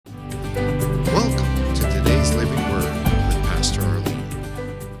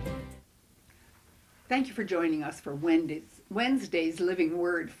Thank you for joining us for Wednesday's Living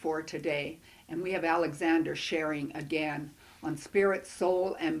Word for today. And we have Alexander sharing again on spirit,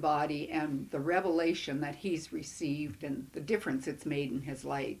 soul, and body and the revelation that he's received and the difference it's made in his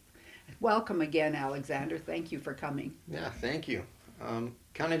life. Welcome again, Alexander. Thank you for coming. Yeah, thank you.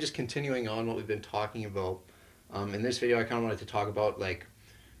 Kind of just continuing on what we've been talking about. In this video, I kind of wanted to talk about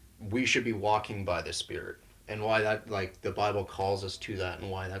we should be walking by the Spirit and why that the Bible calls us to that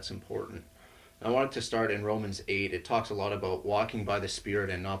and why that's important. I wanted to start in Romans 8. It talks a lot about walking by the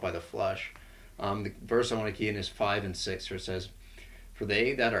Spirit and not by the flesh. The verse I want to key in is 5 and 6, where it says, "For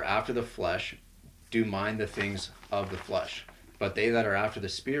they that are after the flesh do mind the things of the flesh, but they that are after the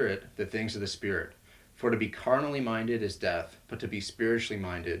Spirit, the things of the Spirit. For to be carnally minded is death, but to be spiritually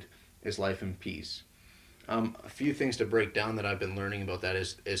minded is life and peace." A few things to break down that I've been learning about that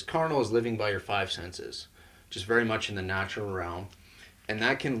is carnal is living by your five senses, just very much in the natural realm. And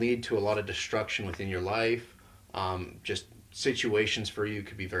that can lead to a lot of destruction within your life. Just situations for you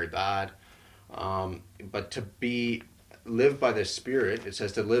could be very bad. But live by the Spirit, it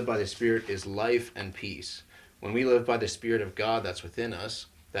says to live by the Spirit is life and peace. When we live by the Spirit of God that's within us,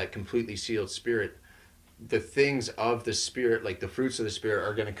 that completely sealed Spirit, the things of the Spirit, like the fruits of the Spirit,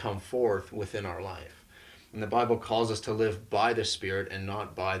 are going to come forth within our life. And the Bible calls us to live by the Spirit and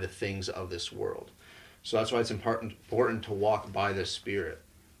not by the things of this world. So that's why it's important to walk by the Spirit.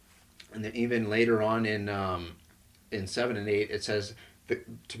 And then even later on in 7 and 8, it says,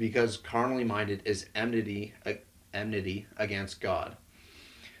 because carnally minded is enmity against God.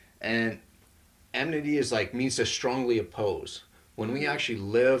 And enmity is means to strongly oppose. When we actually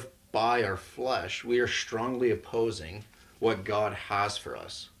live by our flesh, we are strongly opposing what God has for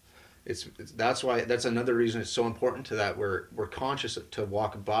us. That's another reason it's so important that we're conscious to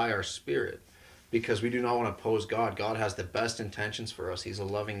walk by our Spirit, because we do not want to oppose God. God has the best intentions for us. He's a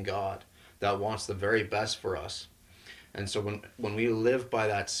loving God that wants the very best for us. And so when we live by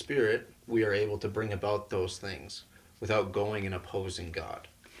that Spirit, we are able to bring about those things without going and opposing God.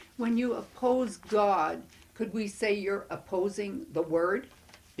 When you oppose God, could we say you're opposing the Word?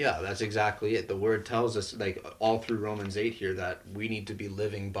 Yeah, that's exactly it. The Word tells us, all through Romans 8 here, that we need to be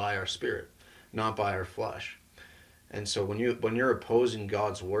living by our Spirit, not by our flesh. And so when you're opposing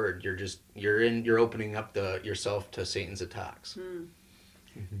God's Word, you're opening up yourself to Satan's attacks.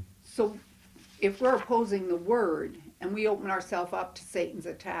 Mm-hmm. So if we're opposing the Word and we open ourselves up to Satan's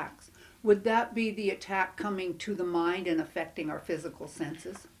attacks, would that be the attack coming to the mind and affecting our physical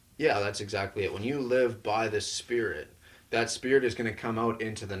senses? Yeah, that's exactly it. When you live by the Spirit, that Spirit is going to come out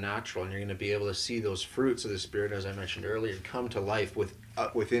into the natural, and you're going to be able to see those fruits of the Spirit, as I mentioned earlier, come to life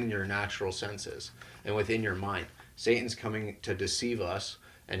within your natural senses and within your mind. Satan's coming to deceive us,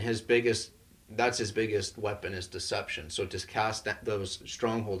 and that's his biggest weapon is deception. So to cast those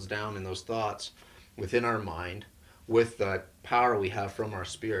strongholds down and those thoughts within our mind with the power we have from our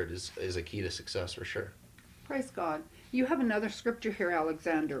Spirit is a key to success for sure. Praise God. You have another scripture here,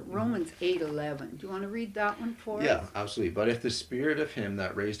 Alexander, Romans 8:11. Do you want to read that one for us? Yeah, absolutely. "But if the Spirit of him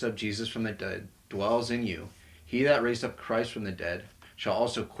that raised up Jesus from the dead dwells in you, he that raised up Christ from the dead shall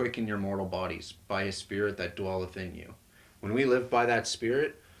also quicken your mortal bodies by his Spirit that dwelleth in you." When we live by that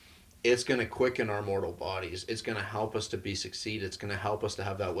Spirit, it's going to quicken our mortal bodies. It's going to help us to succeed. It's going to help us to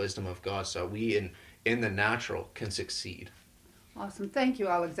have that wisdom of God so we in the natural can succeed. Awesome. Thank you,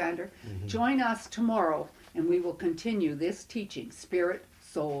 Alexander. Mm-hmm. Join us tomorrow and we will continue this teaching, Spirit,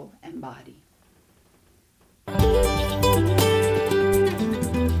 Soul, and Body.